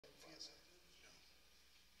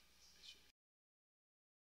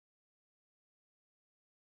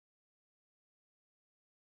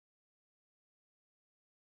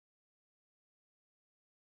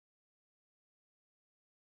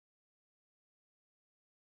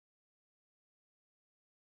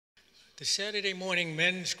The Saturday morning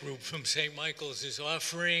men's group from St. Michael's is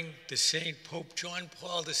offering the St. Pope John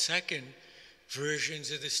Paul II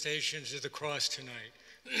versions of the Stations of the Cross tonight.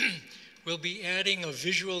 We'll be adding a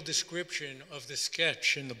visual description of the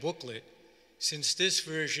sketch in the booklet, since this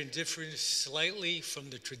version differs slightly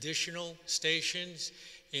from the traditional stations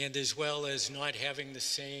and as well as not having the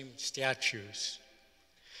same statues.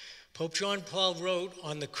 Pope John Paul wrote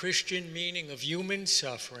on the Christian meaning of human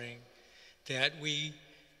suffering that we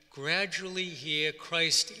gradually hear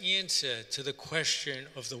Christ's answer to the question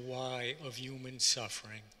of the why of human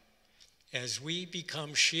suffering as we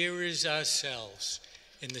become sharers ourselves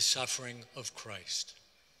in the suffering of Christ.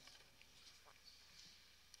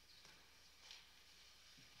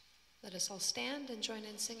 Let us all stand and join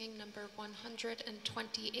in singing number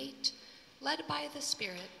 128, Led by the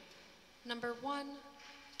Spirit, number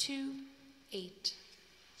 128.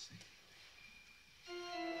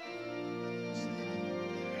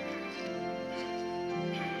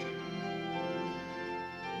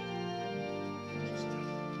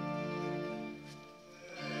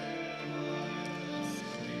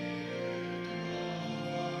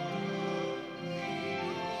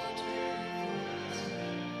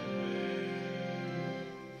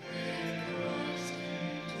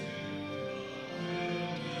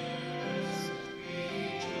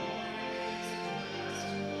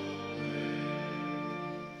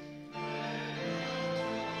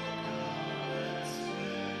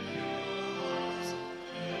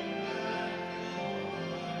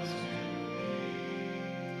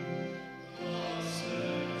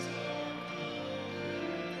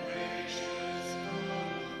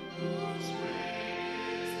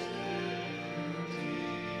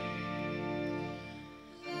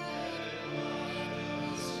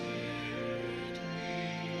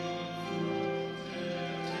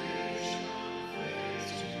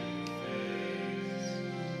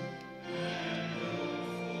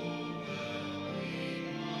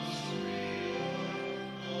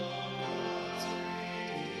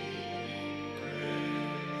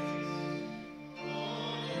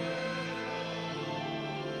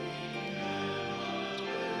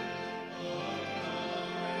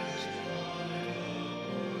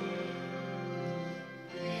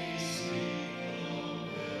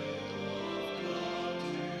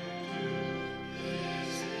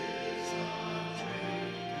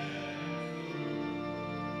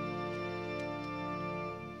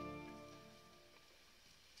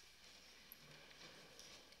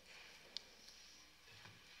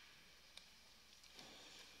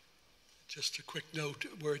 Just a quick note,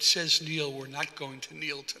 where it says kneel, we're not going to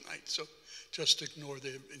kneel tonight, so just ignore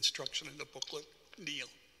the instruction in the booklet, kneel.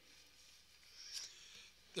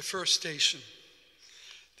 The first station,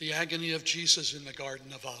 the agony of Jesus in the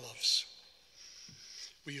Garden of Olives.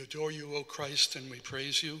 We adore you, O Christ, and we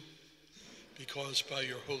praise you, because by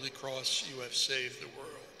your holy cross you have saved the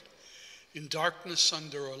world. In darkness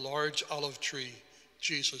under a large olive tree,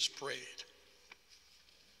 Jesus prayed.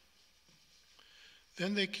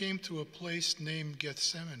 Then they came to a place named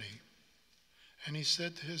Gethsemane, and he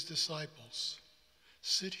said to his disciples,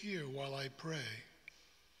 "Sit here while I pray."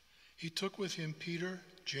 He took with him Peter,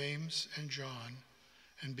 James, and John,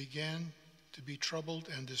 and began to be troubled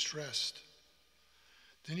and distressed.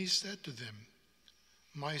 Then he said to them,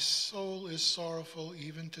 "My soul is sorrowful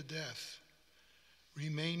even to death.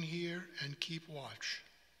 Remain here and keep watch."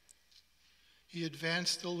 He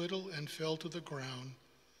advanced a little and fell to the ground,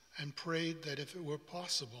 and prayed that if it were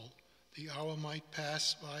possible, the hour might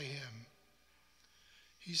pass by him.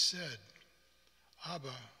 He said,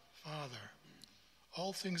 "Abba, Father,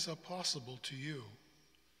 all things are possible to you.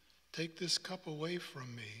 Take this cup away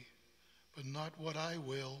from me, but not what I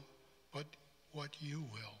will, but what you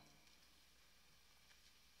will."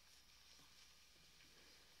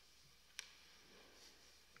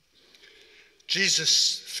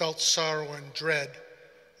 Jesus felt sorrow and dread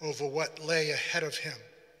over what lay ahead of him.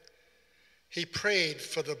 He prayed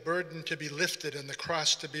for the burden to be lifted and the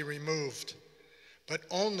cross to be removed, but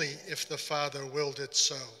only if the Father willed it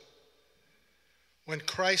so. When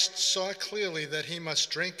Christ saw clearly that he must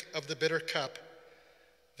drink of the bitter cup,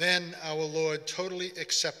 then our Lord totally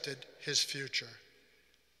accepted his future.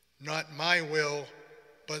 "Not my will,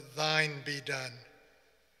 but thine be done."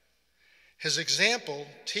 His example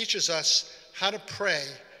teaches us how to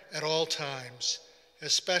pray at all times,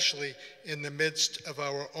 especially in the midst of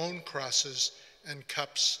our own crosses and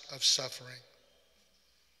cups of suffering.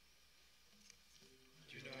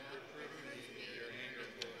 Do not reprove me with your anger,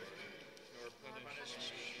 Lord, nor punish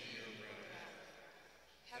me in your wrath.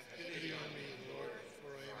 Have pity on me, Lord,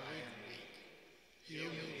 for I am weak. Heal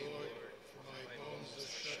me, Lord, for my bones are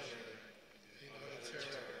shuddering, and my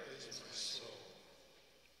terror is my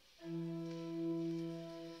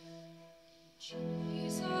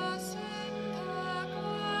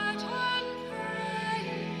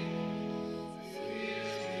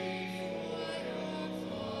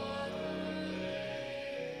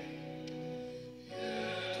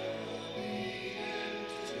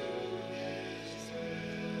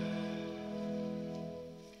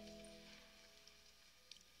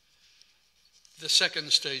The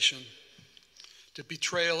second station, the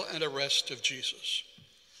betrayal and arrest of Jesus.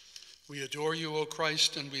 We adore you, O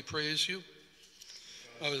Christ, and we praise you.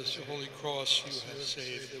 By the holy cross you have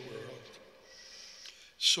saved the world.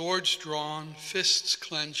 Swords drawn, fists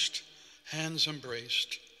clenched, hands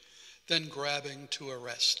embraced, then grabbing to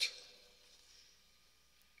arrest.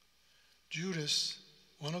 Judas,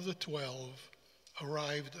 one of the 12,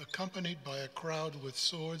 arrived accompanied by a crowd with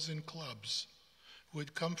swords and clubs, who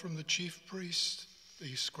had come from the chief priests,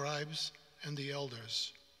 the scribes, and the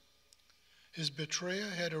elders. His betrayer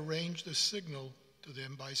had arranged a signal to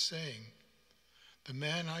them by saying, "The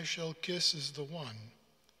man I shall kiss is the one.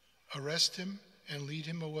 Arrest him and lead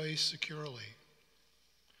him away securely."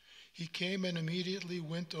 He came and immediately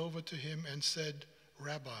went over to him and said,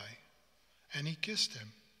 "Rabbi," and he kissed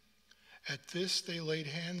him. At this they laid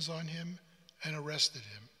hands on him and arrested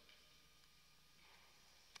him.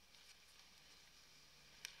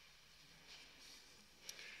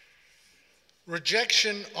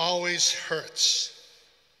 Rejection always hurts.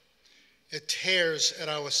 It tears at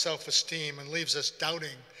our self-esteem and leaves us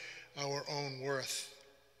doubting our own worth.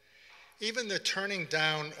 Even the turning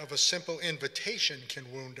down of a simple invitation can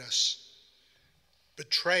wound us.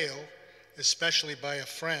 Betrayal, especially by a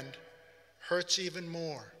friend, hurts even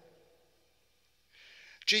more.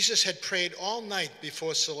 Jesus had prayed all night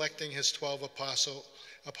before selecting his 12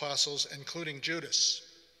 apostles, including Judas.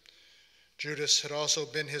 Judas had also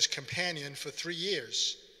been his companion for 3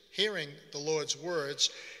 years, hearing the Lord's words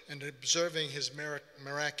and observing his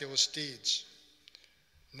miraculous deeds.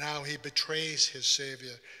 Now he betrays his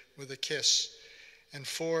Savior with a kiss, and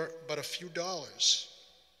for but a few dollars.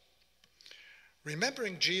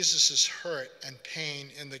 Remembering Jesus' hurt and pain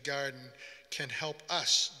in the garden can help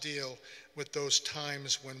us deal with those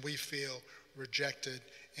times when we feel rejected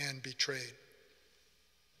and betrayed.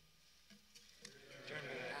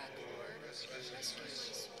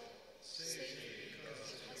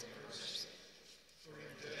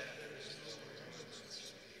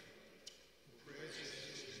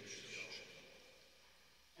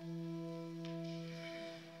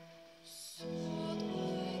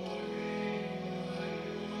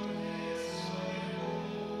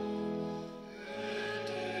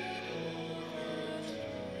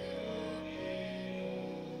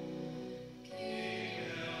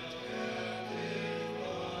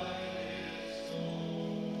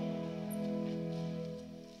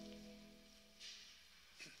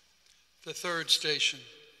 The third station,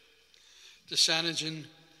 the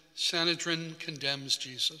Sanhedrin condemns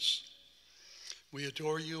Jesus. We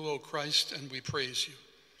adore you, O Christ, and we praise you,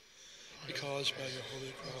 because by your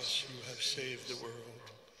holy cross you have saved the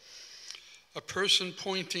world. A person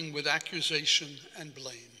pointing with accusation and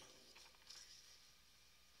blame.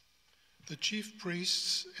 The chief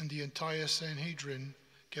priests and the entire Sanhedrin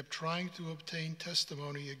kept trying to obtain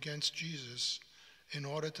testimony against Jesus in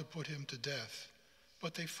order to put him to death,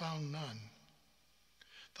 but they found none.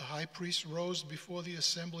 The high priest rose before the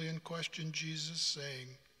assembly and questioned Jesus,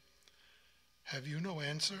 saying, "Have you no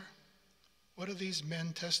answer? What are these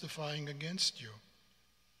men testifying against you?"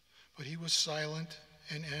 But he was silent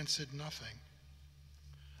and answered nothing.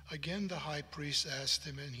 Again the high priest asked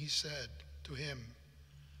him, and he said to him,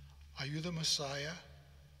 "Are you the Messiah,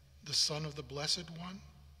 the Son of the Blessed One?"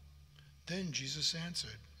 Then Jesus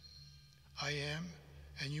answered, "I am,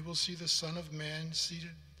 and you will see the Son of Man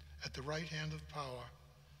seated at the right hand of power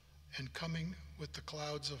and coming with the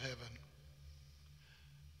clouds of heaven."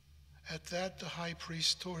 At that the high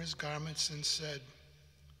priest tore his garments and said,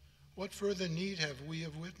 "What further need have we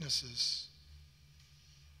of witnesses?"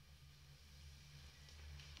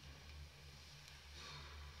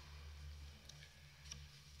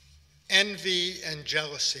 Envy and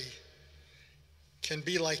jealousy can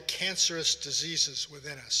be like cancerous diseases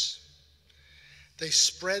within us. They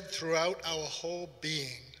spread throughout our whole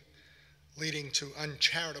being, leading to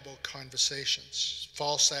uncharitable conversations,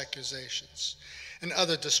 false accusations, and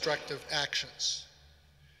other destructive actions.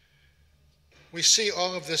 We see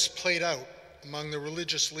all of this played out among the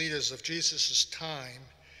religious leaders of Jesus' time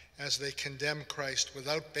as they condemn Christ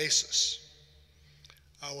without basis.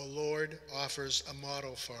 Our Lord offers a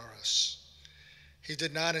model for us. He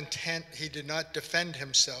did not defend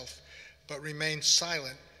himself, but remained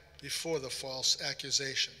silent before the false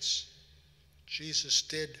accusations. Jesus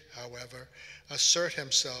did, however, assert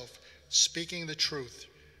himself, speaking the truth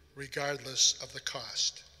regardless of the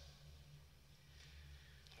cost.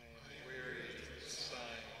 I am weary with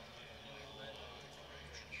sighing, with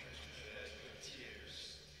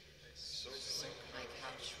tears. So sink My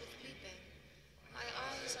couch with weeping, my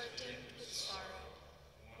eyes are dimmed with sorrow,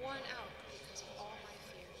 worn out because of all my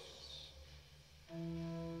fears.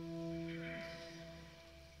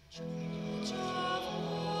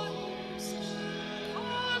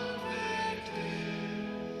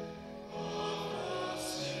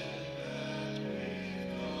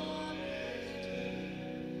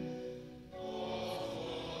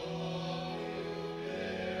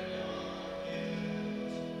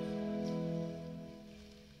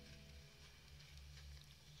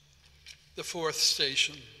 The fourth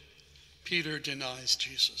station, Peter denies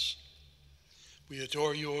Jesus. We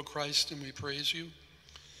adore you, O Christ, and we praise you,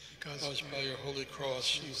 because by your holy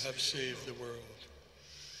cross you have saved the world.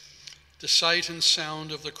 The sight and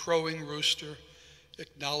sound of the crowing rooster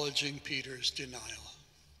acknowledging Peter's denial.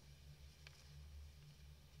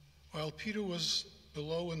 While Peter was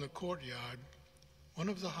below in the courtyard, one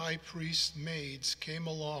of the high priest's maids came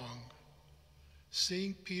along.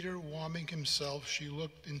 Seeing Peter warming himself, she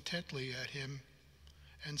looked intently at him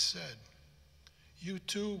and said, "You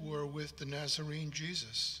too were with the Nazarene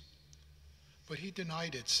Jesus." But he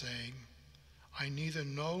denied it, saying, "I neither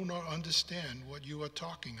know nor understand what you are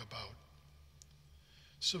talking about."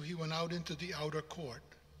 So he went out into the outer court.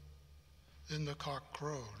 Then the cock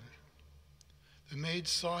crowed. The maid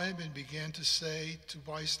saw him and began to say to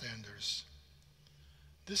bystanders,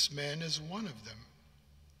 "This man is one of them."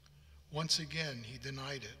 Once again he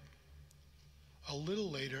denied it. A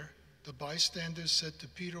little later, the bystanders said to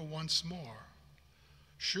Peter once more,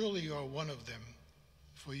 "Surely you are one of them,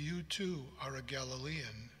 for you too are a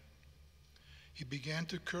Galilean." He began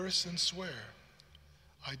to curse and swear,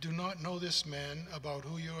 "I do not know this man about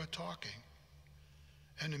who you are talking."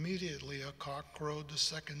 And immediately a cock crowed the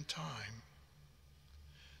second time.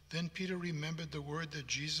 Then Peter remembered the word that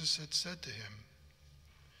Jesus had said to him,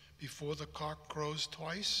 "Before the cock crows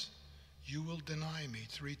twice, you will deny me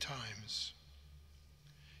 3 times."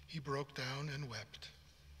 He broke down and wept.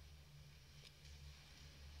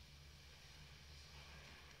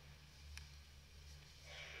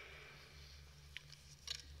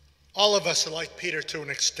 All of us are like Peter to an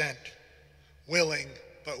extent, willing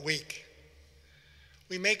but weak.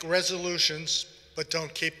 We make resolutions but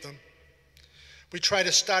don't keep them. We try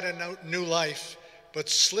to start a new life but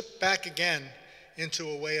slip back again into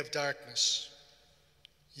a way of darkness.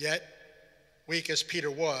 Yet, weak as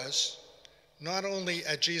Peter was, not only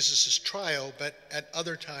at Jesus' trial but at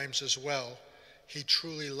other times as well, he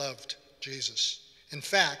truly loved Jesus. In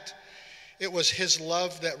fact, it was his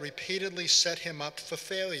love that repeatedly set him up for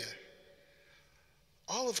failure.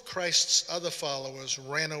 All of Christ's other followers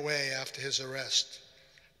ran away after his arrest.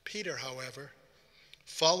 Peter, however,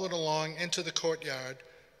 followed along into the courtyard,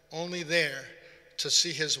 only there to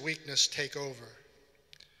see his weakness take over.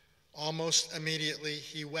 Almost immediately,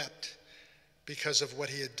 he wept because of what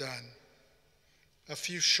he had done. A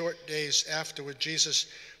few short days afterward, Jesus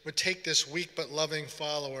would take this weak but loving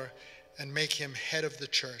follower and make him head of the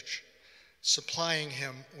church, supplying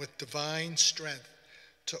him with divine strength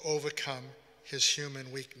to overcome his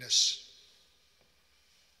human weakness.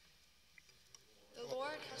 The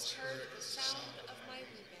Lord has heard the sound of my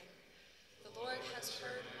weeping. The Lord has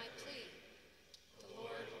heard my plea. The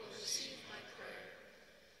Lord will receive my prayer.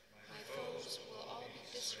 My foes will all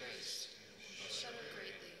be disgraced and shudder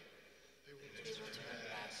greatly. They will turn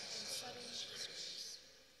back in sudden disgrace.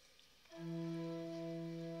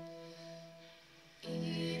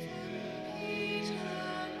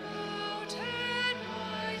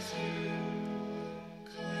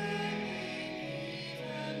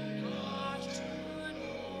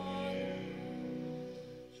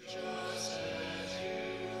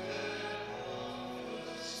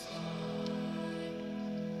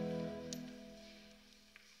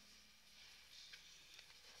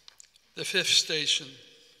 The fifth station,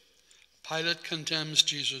 Pilate condemns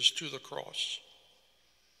Jesus to the cross.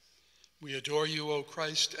 We adore you, O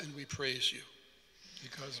Christ, and we praise you,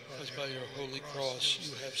 because by your holy cross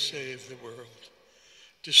you have saved the world.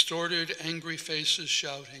 Distorted, angry faces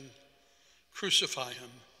shouting, "Crucify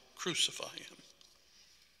him, crucify him."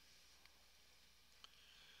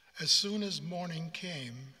 As soon as morning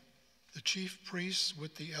came, the chief priests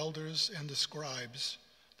with the elders and the scribes,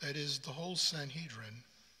 that is, the whole Sanhedrin,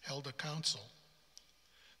 held a council.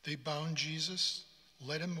 They bound Jesus,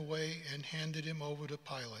 led him away, and handed him over to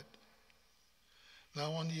Pilate.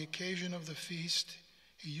 Now on the occasion of the feast,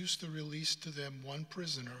 he used to release to them one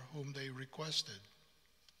prisoner whom they requested.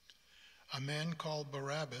 A man called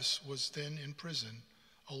Barabbas was then in prison,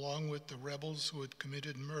 along with the rebels who had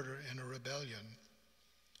committed murder in a rebellion.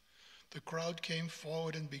 The crowd came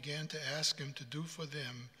forward and began to ask him to do for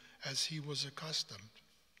them as he was accustomed.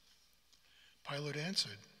 Pilate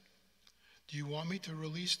answered, "Do you want me to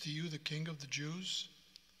release to you the king of the Jews?"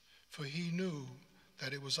 For he knew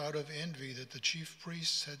that it was out of envy that the chief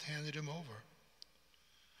priests had handed him over.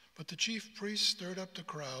 But the chief priests stirred up the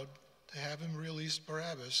crowd to have him release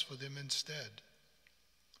Barabbas for them instead.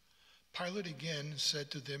 Pilate again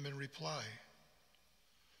said to them in reply,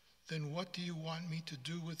 "Then what do you want me to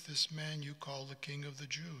do with this man you call the king of the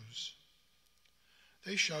Jews?"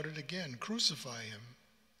 They shouted again, "Crucify him."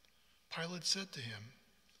 Pilate said to him,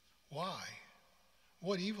 "Why?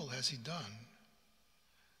 What evil has he done?"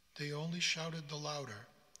 They only shouted the louder,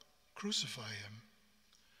 "Crucify him."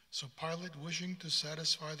 So Pilate, wishing to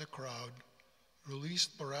satisfy the crowd,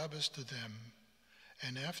 released Barabbas to them,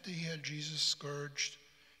 and after he had Jesus scourged,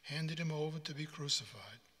 handed him over to be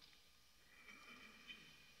crucified.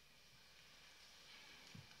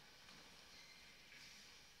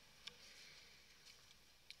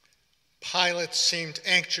 Pilate seemed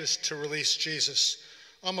anxious to release Jesus,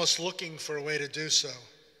 almost looking for a way to do so.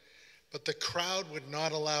 But the crowd would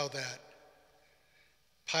not allow that.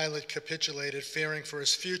 Pilate capitulated, fearing for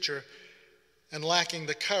his future and lacking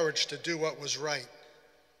the courage to do what was right.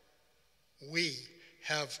 We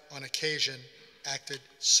have, on occasion, acted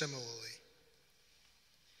similarly.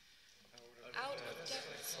 Out of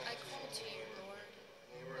depths I call to you, Lord.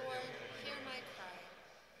 Lord, hear my cry.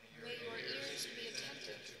 May your ears be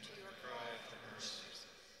attentive to your cry for mercy.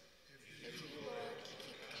 If you, Lord,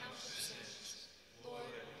 keep account of sins, Lord,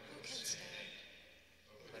 who can stand?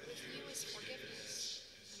 But with you is forgiveness,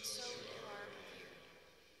 and so you are revered.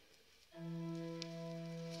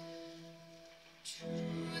 To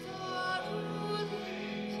the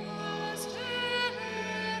ruling past and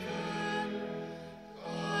ever,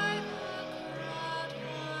 by the crowd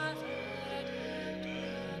gathered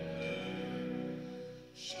in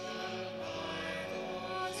shall by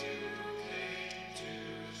those who came to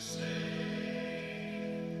save.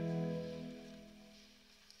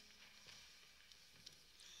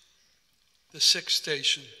 The sixth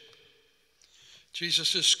station.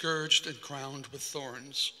 Jesus is scourged and crowned with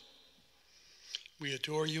thorns. We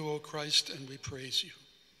adore you, O Christ, and we praise you,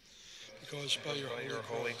 because by your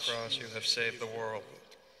holy cross you have saved the world.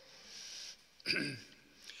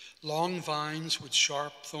 Long vines with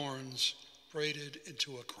sharp thorns braided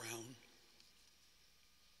into a crown.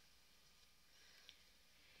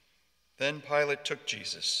 Then Pilate took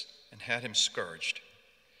Jesus and had him scourged,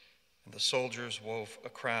 and the soldiers wove a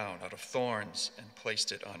crown out of thorns and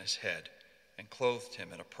placed it on his head, and clothed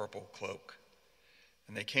him in a purple cloak.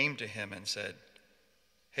 And they came to him and said,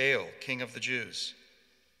 "Hail, King of the Jews!"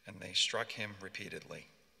 And they struck him repeatedly.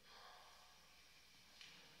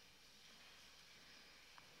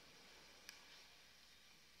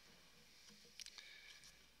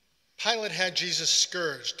 Pilate had Jesus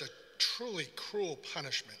scourged, a truly cruel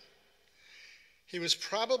punishment. He was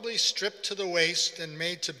probably stripped to the waist and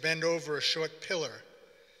made to bend over a short pillar.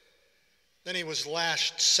 Then he was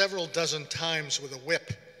lashed several dozen times with a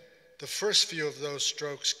whip, the first few of those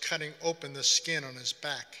strokes cutting open the skin on his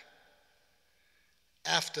back.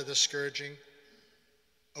 After the scourging,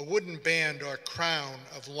 a wooden band or crown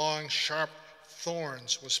of long, sharp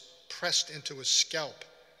thorns was pressed into his scalp.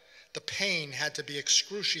 The pain had to be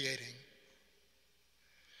excruciating.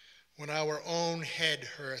 When our own head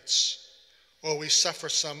hurts, or we suffer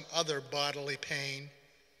some other bodily pain,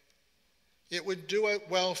 it would do it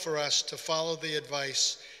well for us to follow the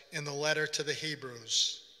advice in the letter to the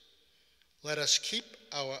Hebrews. Let us keep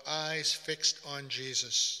our eyes fixed on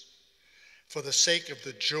Jesus. For the sake of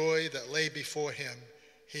the joy that lay before him,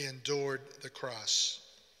 he endured the cross.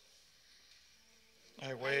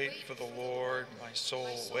 I wait for the Lord, my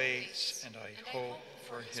soul waits, and I hope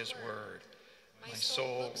for his word. My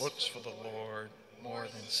soul looks for the Lord more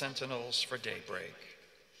than sentinels for daybreak.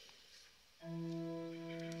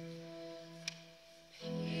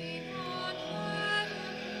 Pain on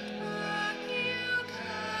heaven, back you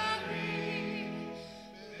carry.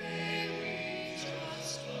 May we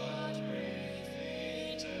trust but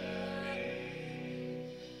briefly tarry,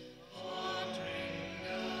 pondering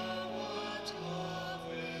now what love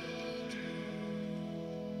will do.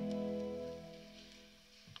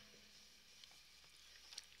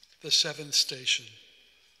 The seventh station.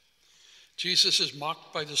 Jesus is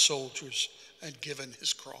mocked by the soldiers and given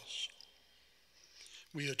his cross.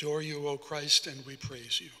 We adore you, O Christ, and we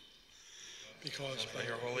praise you, because By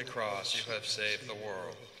your holy cross you have saved the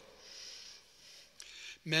world.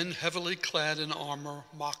 Men heavily clad in armor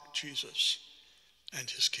mock Jesus and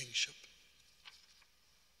his kingship.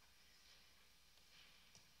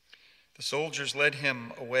 The soldiers led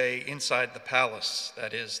him away inside the palace,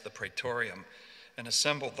 that is, the praetorium, and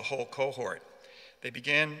assembled the whole cohort. They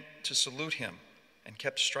began to salute him and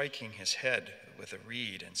kept striking his head with a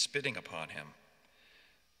reed and spitting upon him.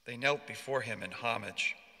 They knelt before him in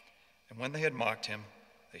homage, and when they had mocked him,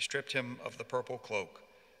 they stripped him of the purple cloak,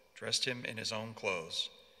 dressed him in his own clothes,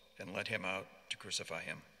 and led him out to crucify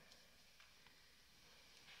him.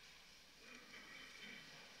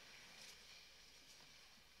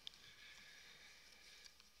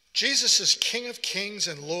 Jesus is King of Kings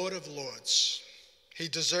and Lord of Lords. He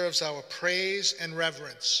deserves our praise and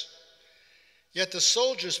reverence. Yet the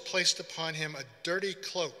soldiers placed upon him a dirty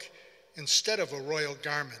cloak instead of a royal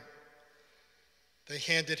garment. They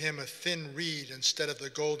handed him a thin reed instead of the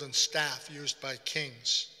golden staff used by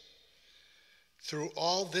kings. Through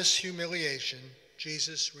all this humiliation,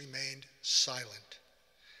 Jesus remained silent.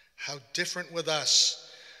 How different with us.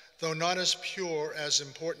 Though not as pure, as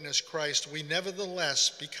important as Christ, we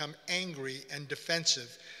nevertheless become angry and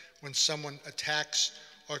defensive when someone attacks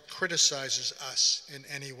or criticizes us in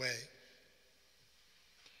any way.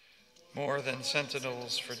 More than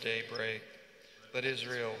sentinels for daybreak, let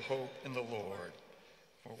Israel hope in the Lord.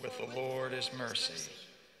 For with the Lord is mercy,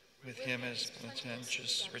 with him is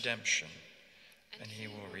plenteous redemption, and he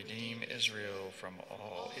will redeem Israel from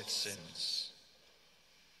all its sins.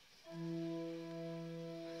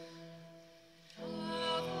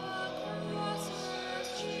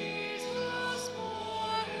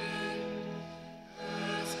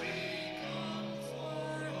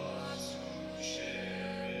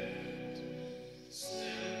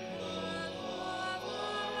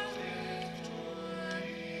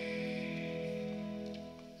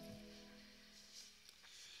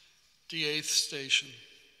 The eighth station.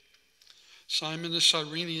 Simon the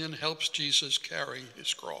Cyrenian helps Jesus carry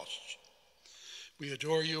his cross. We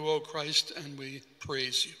adore you, O Christ, and we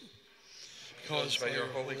praise you. Because by your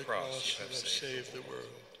holy cross you have saved the world.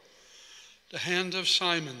 The hand of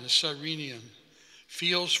Simon the Cyrenian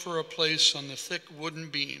feels for a place on the thick wooden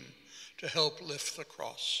beam to help lift the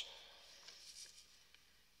cross.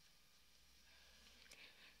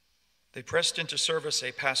 They pressed into service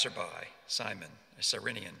a passerby, Simon, a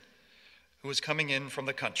Cyrenian, who was coming in from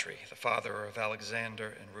the country, the father of Alexander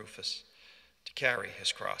and Rufus, to carry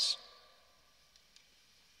his cross.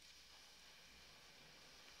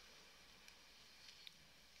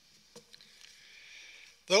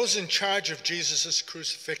 Those in charge of Jesus'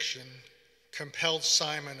 crucifixion compelled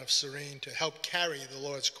Simon of Cyrene to help carry the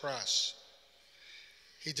Lord's cross.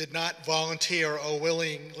 He did not volunteer or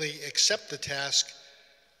willingly accept the task,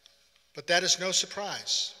 but that is no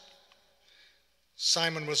surprise.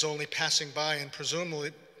 Simon was only passing by and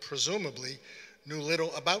presumably knew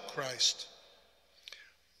little about Christ.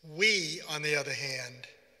 We, on the other hand,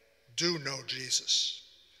 do know Jesus,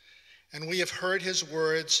 and we have heard his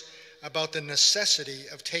words about the necessity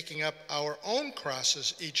of taking up our own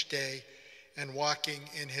crosses each day and walking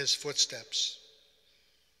in his footsteps.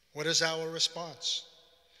 What is our response?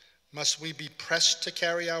 Must we be pressed to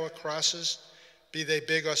carry our crosses, be they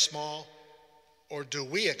big or small, or do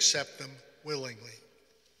we accept them willingly?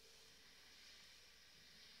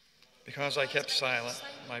 Because I kept silent,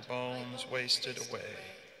 my bones wasted away.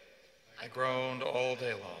 I groaned all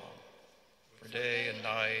day long, for day and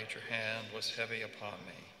night your hand was heavy upon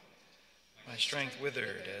me. My strength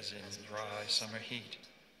withered as in dry summer heat.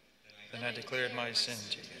 Then I declared my sin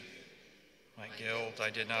to you. My guilt I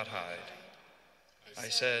did not hide. I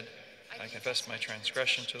said, I confessed my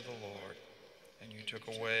transgression to the Lord, and you took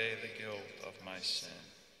away the guilt of my sin.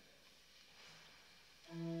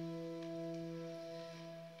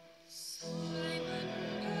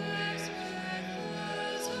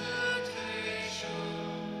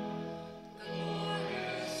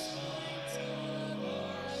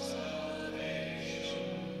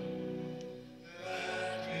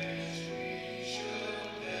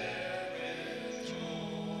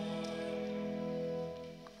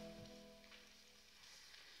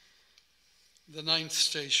 The ninth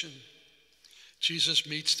station, Jesus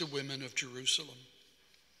meets the women of Jerusalem.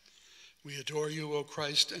 We adore you, O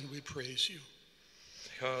Christ, and we praise you.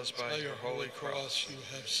 Because by your holy cross you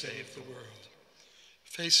have saved the world.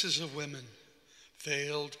 Faces of women,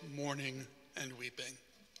 veiled, mourning, and weeping.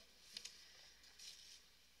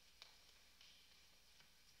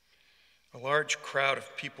 A large crowd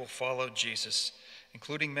of people followed Jesus,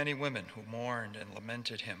 including many women who mourned and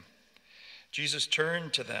lamented him. Jesus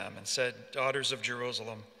turned to them and said, Daughters of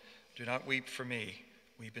Jerusalem, do not weep for me.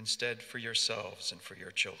 Weep instead for yourselves and for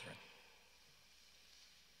your children.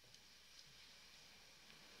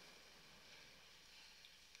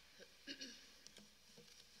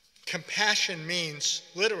 Compassion means,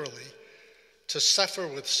 literally, to suffer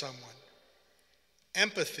with someone.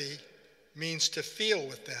 Empathy means to feel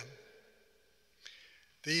with them.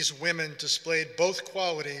 These women displayed both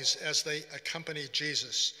qualities as they accompanied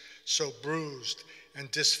Jesus, so bruised and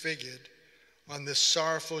disfigured, on this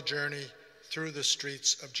sorrowful journey through the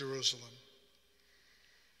streets of Jerusalem.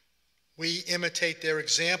 We imitate their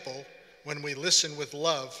example when we listen with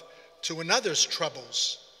love to another's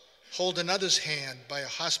troubles, hold another's hand by a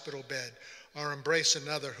hospital bed, or embrace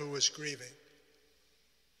another who is grieving.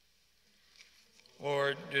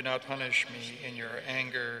 Lord, do not punish me in your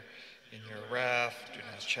anger, In your wrath, do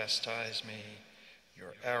not chastise me.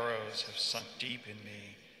 Your arrows have sunk deep in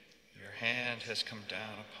me. Your hand has come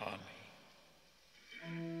down upon me.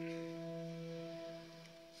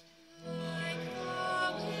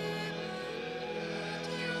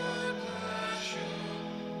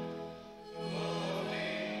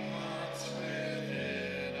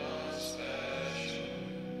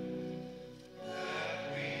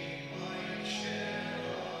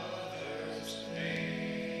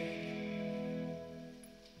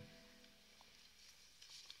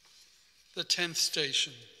 The 10th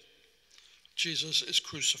station, Jesus is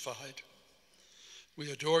crucified. We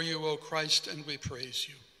adore you, O Christ, and we praise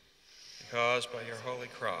you. Because by your holy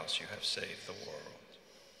cross you have saved the world.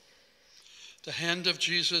 The hand of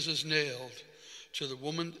Jesus is nailed to the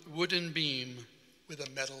wooden beam with a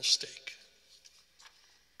metal stake.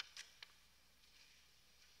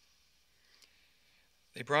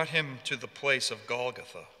 They brought him to the place of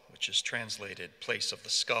Golgotha, which is translated place of the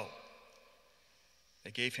skull. They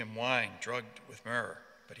gave him wine drugged with myrrh,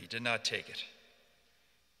 but he did not take it.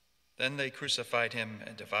 Then they crucified him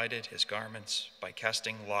and divided his garments by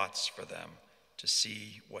casting lots for them to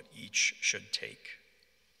see what each should take.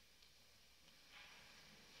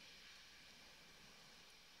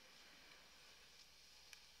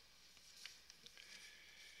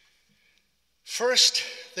 First,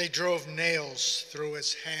 they drove nails through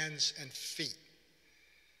his hands and feet.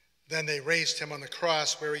 Then they raised him on the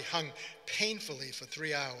cross, where he hung painfully for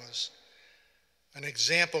 3 hours, an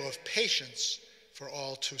example of patience for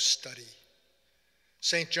all to study.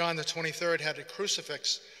 St. John the 23rd had a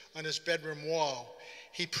crucifix on his bedroom wall.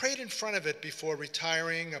 He prayed in front of it before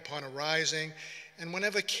retiring, upon arising, and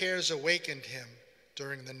whenever cares awakened him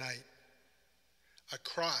during the night. A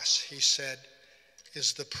cross, he said,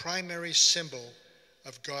 is the primary symbol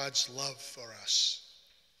of God's love for us.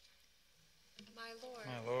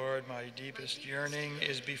 My Lord, my deepest yearning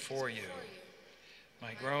is before you.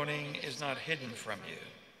 My groaning is not hidden from you.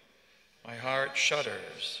 My heart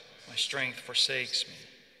shudders, my strength forsakes me.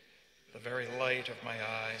 The very light of my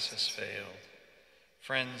eyes has failed.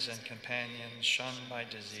 Friends and companions shun my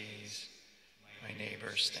disease. My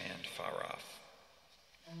neighbors stand far off.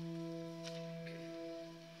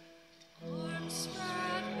 Arms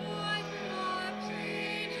spread wide, my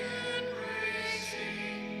pain and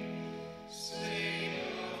praising,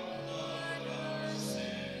 Savior of blood, our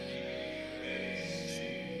sin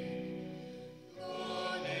erasing.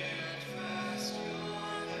 Long and fast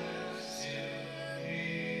your mercy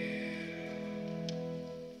near.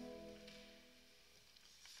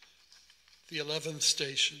 The 11th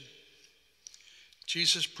station,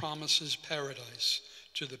 Jesus promises paradise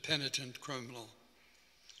to the penitent criminal.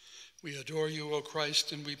 We adore you, O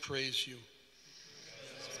Christ, and we praise you.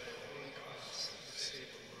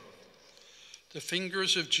 The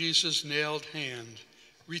fingers of Jesus' nailed hand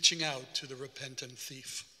reaching out to the repentant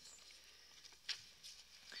thief.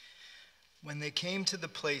 When they came to the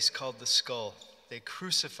place called the Skull, they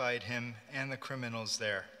crucified him and the criminals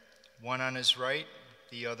there, one on his right,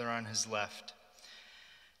 the other on his left.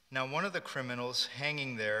 Now one of the criminals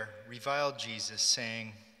hanging there reviled Jesus,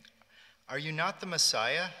 saying, "Are you not the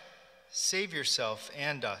Messiah? Save yourself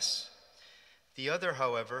and us." The other,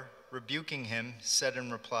 however, rebuking him, said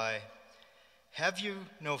in reply, "Have you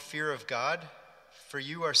no fear of God? For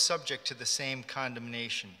you are subject to the same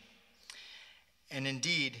condemnation. And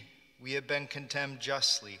indeed, we have been condemned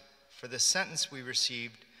justly, for the sentence we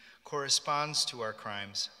received corresponds to our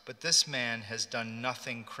crimes, but this man has done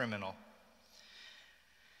nothing criminal."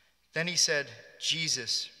 Then he said,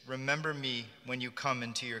 "Jesus, remember me when you come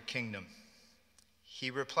into your kingdom." He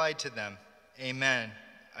replied to them, "Amen,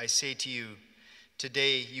 I say to you,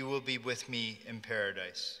 today you will be with me in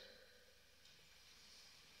paradise."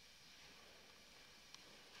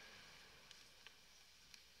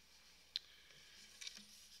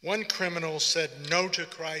 One criminal said no to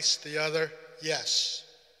Christ, the other, yes.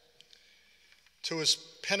 To his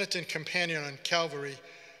penitent companion on Calvary,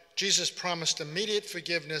 Jesus promised immediate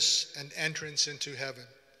forgiveness and entrance into heaven.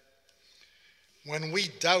 When we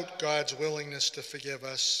doubt God's willingness to forgive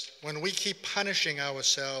us, when we keep punishing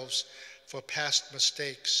ourselves for past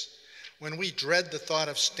mistakes, when we dread the thought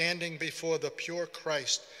of standing before the pure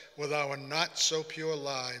Christ with our not so pure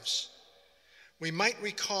lives, we might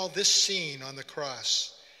recall this scene on the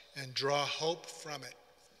cross and draw hope from it.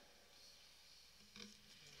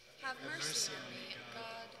 Have mercy on me,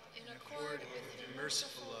 God, in accord with your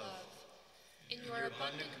merciful love. In your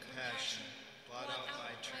abundant compassion, blot out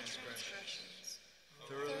my transgressions.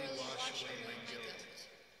 Thoroughly wash away my guilt,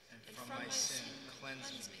 and from my sin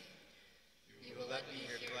cleanse me. You will let me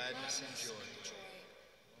hear gladness and joy.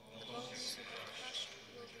 The bones crushed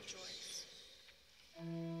will rejoice.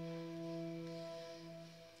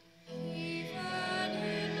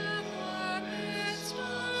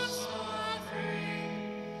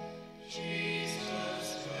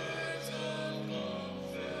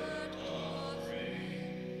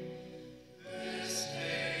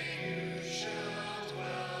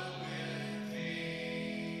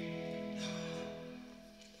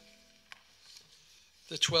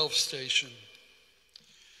 12th station.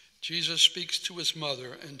 Jesus speaks to his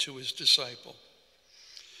mother and to his disciple.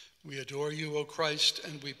 We adore you, O Christ,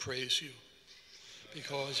 and we praise you,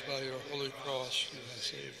 because by your holy cross you have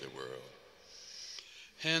saved the world.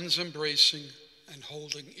 Hands embracing and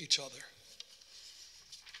holding each other.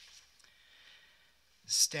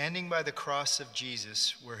 Standing by the cross of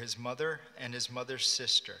Jesus were his mother and his mother's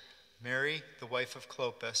sister, Mary, the wife of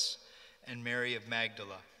Clopas, and Mary of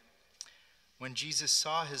Magdala. When Jesus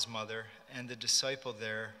saw his mother and the disciple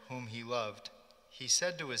there whom he loved, he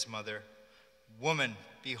said to his mother, "Woman,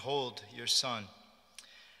 behold your son."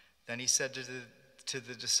 Then he said to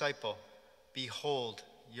the disciple, "Behold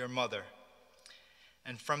your mother."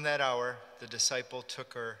 And from that hour, the disciple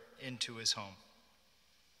took her into his home.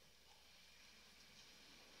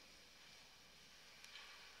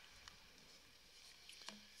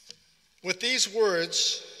 With these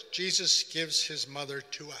words, Jesus gives his mother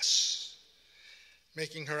to us,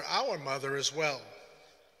 making her our mother as well.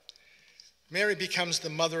 Mary becomes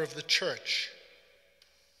the mother of the church.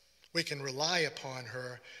 We can rely upon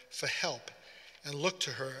her for help and look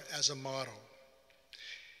to her as a model.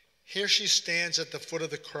 Here she stands at the foot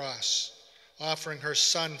of the cross, offering her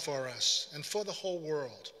son for us and for the whole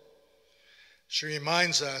world. She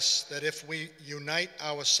reminds us that if we unite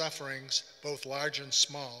our sufferings, both large and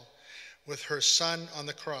small, with her son on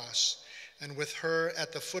the cross and with her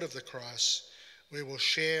at the foot of the cross, we will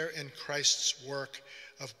share in Christ's work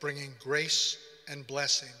of bringing grace and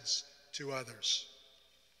blessings to others.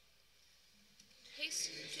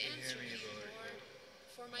 Hasten to answer me, Lord,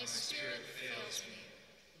 for my spirit fails me.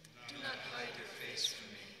 Do not hide your face from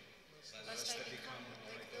me, lest I become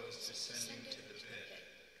like those descending to the pit.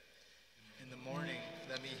 In the morning,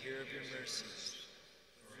 let me hear of your mercies,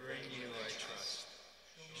 for in you I trust.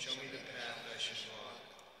 Show me the path I should walk,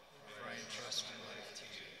 for I entrust my life to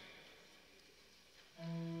you.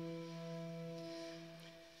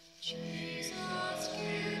 Jesus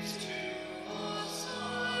gives to us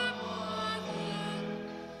our mother.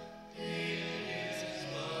 His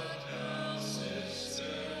blood now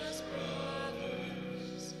sisters,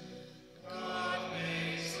 brothers. God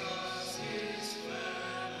makes us his family.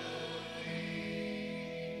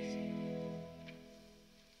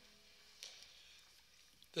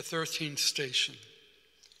 The 13th station.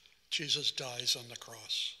 Jesus dies on the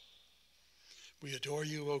cross. We adore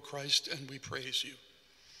you, O Christ, and we praise you.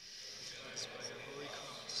 By your holy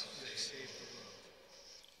cross, you have saved the world.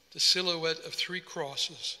 The silhouette of 3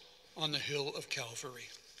 crosses on the hill of Calvary.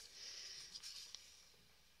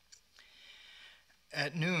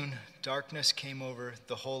 At noon, darkness came over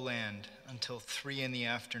the whole land until 3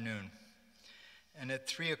 p.m. And at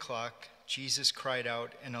 3 o'clock, Jesus cried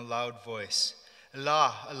out in a loud voice,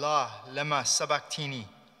 "Allah, Allah, lema sabachthani,"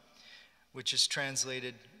 which is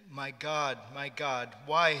translated, my God,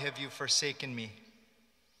 why have you forsaken me?"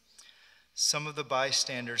 Some of the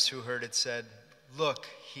bystanders who heard it said, "Look,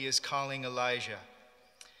 he is calling Elijah."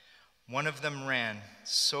 One of them ran,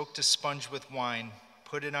 soaked a sponge with wine,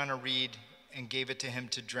 put it on a reed, and gave it to him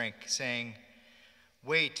to drink, saying,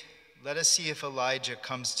 "Wait, let us see if Elijah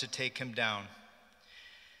comes to take him down."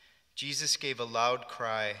 Jesus gave a loud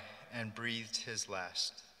cry and breathed his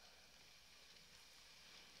last.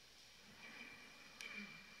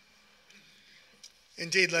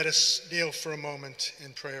 Indeed, let us kneel for a moment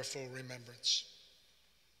in prayerful remembrance.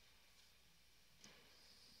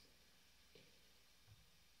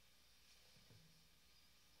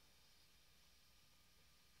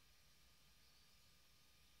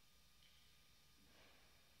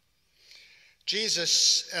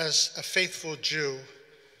 Jesus, as a faithful Jew,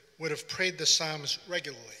 would have prayed the Psalms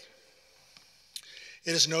regularly.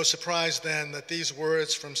 It is no surprise then that these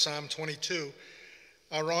words from Psalm 22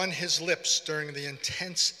 are on his lips during the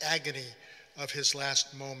intense agony of his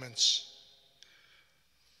last moments.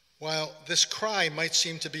 While this cry might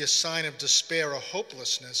seem to be a sign of despair or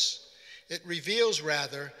hopelessness, it reveals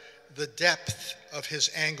rather the depth of his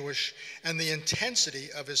anguish and the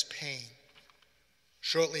intensity of his pain.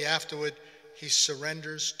 Shortly afterward, he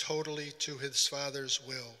surrenders totally to his Father's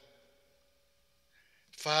will.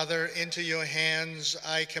 "Father, into your hands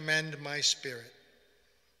I commend my spirit."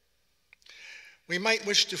 We might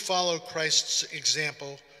wish to follow Christ's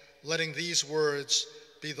example, letting these words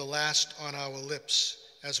be the last on our lips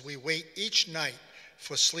as we wait each night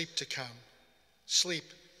for sleep to come, sleep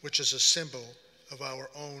which is a symbol of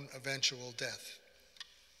our own eventual death.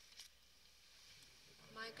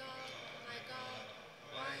 My God,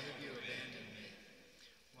 Why have you abandoned me?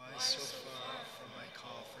 Why so far from my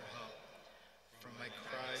call for help, from my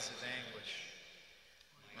cries of anguish?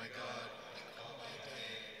 My God, I call by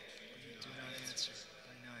day, but you do not answer.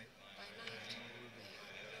 By night, I am moving.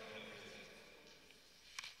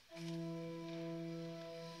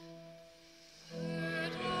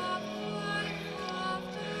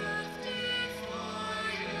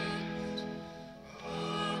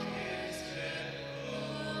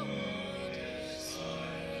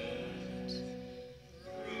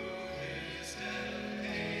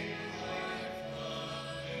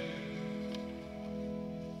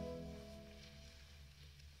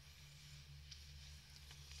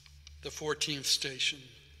 The 14th station,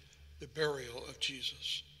 the burial of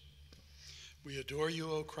Jesus. We adore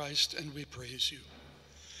you, O Christ, and we praise you,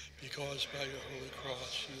 because by your holy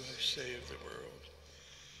cross you have saved the world.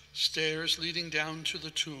 Stairs leading down to the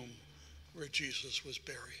tomb where Jesus was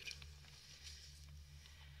buried.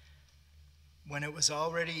 When it was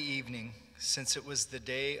already evening, since it was the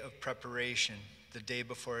day of preparation, the day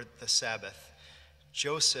before the Sabbath,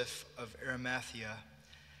 Joseph of Arimathea,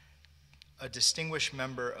 a distinguished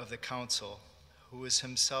member of the council, who was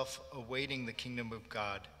himself awaiting the kingdom of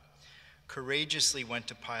God, courageously went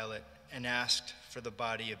to Pilate and asked for the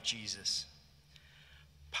body of Jesus.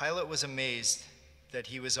 Pilate was amazed that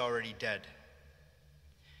he was already dead.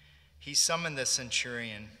 He summoned the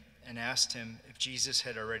centurion and asked him if Jesus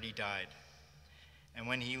had already died. And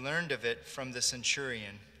when he learned of it from the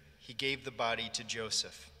centurion, he gave the body to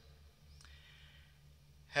Joseph.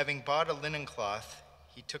 Having bought a linen cloth,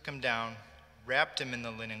 he took him down, wrapped him in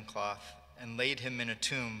the linen cloth, and laid him in a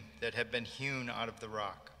tomb that had been hewn out of the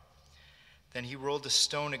rock. Then he rolled a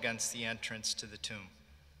stone against the entrance to the tomb.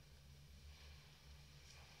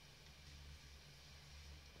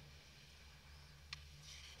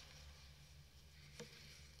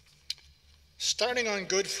 Starting on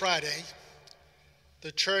Good Friday,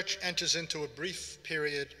 the church enters into a brief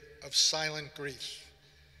period of silent grief,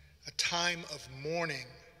 a time of mourning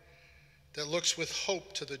that looks with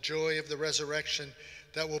hope to the joy of the resurrection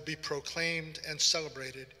that will be proclaimed and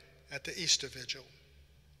celebrated at the Easter Vigil.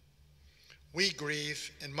 We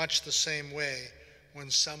grieve in much the same way when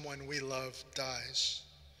someone we love dies.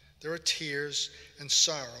 There are tears and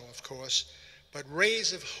sorrow, of course, but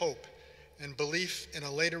rays of hope and belief in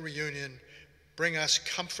a later reunion bring us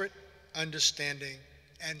comfort, understanding,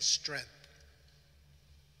 and strength.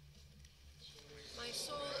 My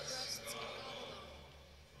soul rests in God alone,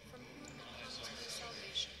 from whom comes my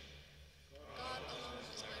salvation. God alone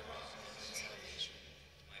is my rock and my salvation,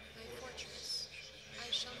 my fortress.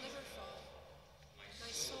 I shall never fall.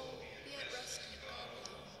 My soul be at rest in God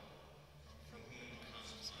alone, from whom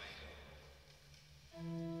comes my hope.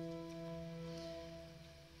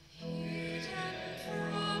 Hidden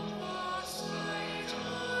from the sight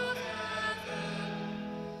of heaven,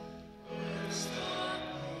 earth's the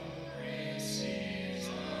moon receives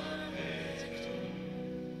our victim.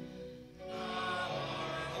 Now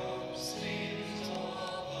our hope seems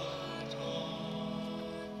all but gone.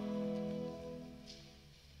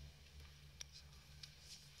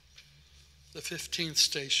 The 15th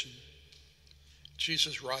station,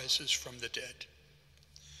 Jesus rises from the dead.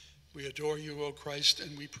 We adore you, O Christ,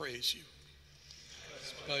 and we praise you.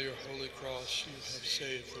 By your holy cross you have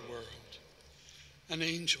saved the world. An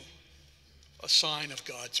angel, a sign of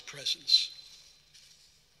God's presence.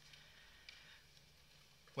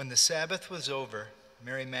 When the Sabbath was over,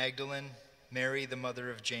 Mary Magdalene, Mary the mother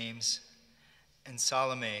of James, and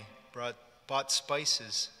Salome bought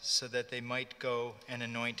spices so that they might go and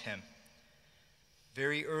anoint him.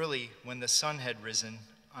 Very early, when the sun had risen,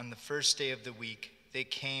 on the first day of the week, they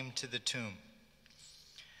came to the tomb.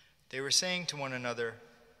 They were saying to one another,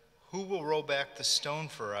 "Who will roll back the stone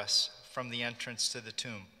for us from the entrance to the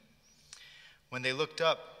tomb?" When they looked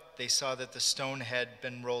up, they saw that the stone had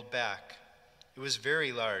been rolled back. It was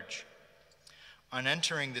very large. On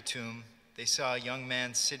entering the tomb, they saw a young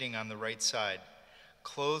man sitting on the right side,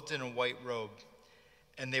 clothed in a white robe,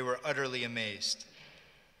 and they were utterly amazed.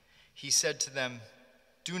 He said to them,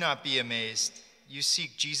 "Do not be amazed. You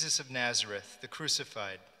seek Jesus of Nazareth, the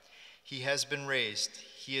crucified. He has been raised.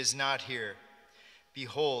 He is not here.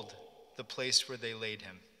 Behold the place where they laid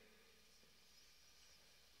him."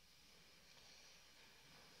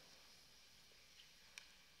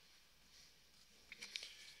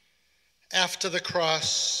 After the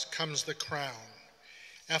cross comes the crown.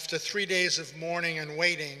 After 3 days of mourning and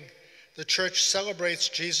waiting, the church celebrates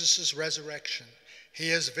Jesus' resurrection. He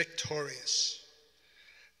is victorious.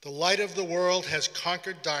 The light of the world has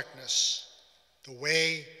conquered darkness. The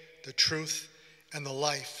way, the truth, and the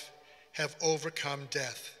life have overcome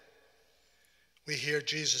death. We hear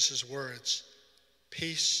Jesus' words,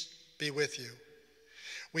 "Peace be with you."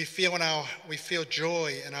 We feel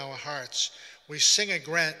joy in our hearts. We sing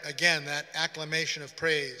again that acclamation of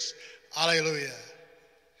praise, Alleluia.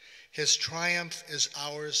 His triumph is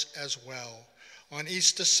ours as well. On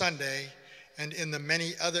Easter Sunday, and in the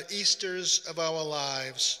many other Easters of our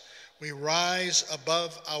lives, we rise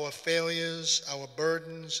above our failures, our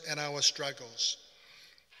burdens, and our struggles.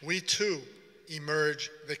 We too emerge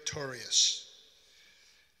victorious.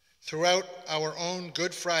 Throughout our own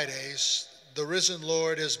Good Fridays, the risen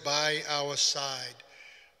Lord is by our side,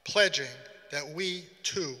 pledging that we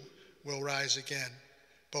too will rise again,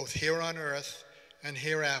 both here on earth and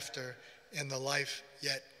hereafter in the life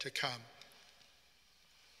yet to come.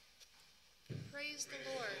 Praise the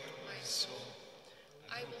Lord, my soul.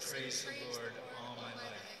 I will Praise the Lord all my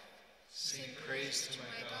life. Sing praise to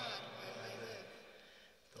my God while I live.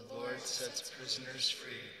 The Lord sets prisoners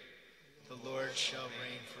free. The Lord shall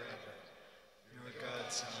reign forever. Your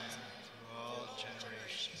God, Zion, through all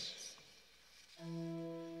generations.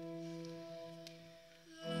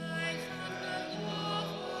 Life and the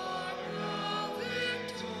love are now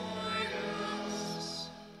victorious.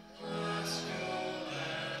 The soul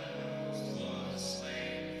and the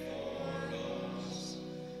slain for us.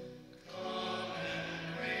 Come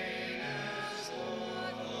and reign as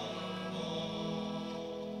Lord of all.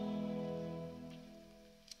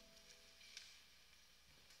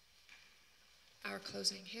 Our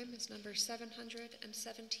closing hymn is number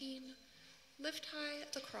 717, Lift High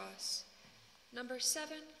the Cross, number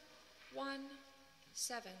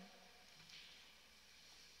 717.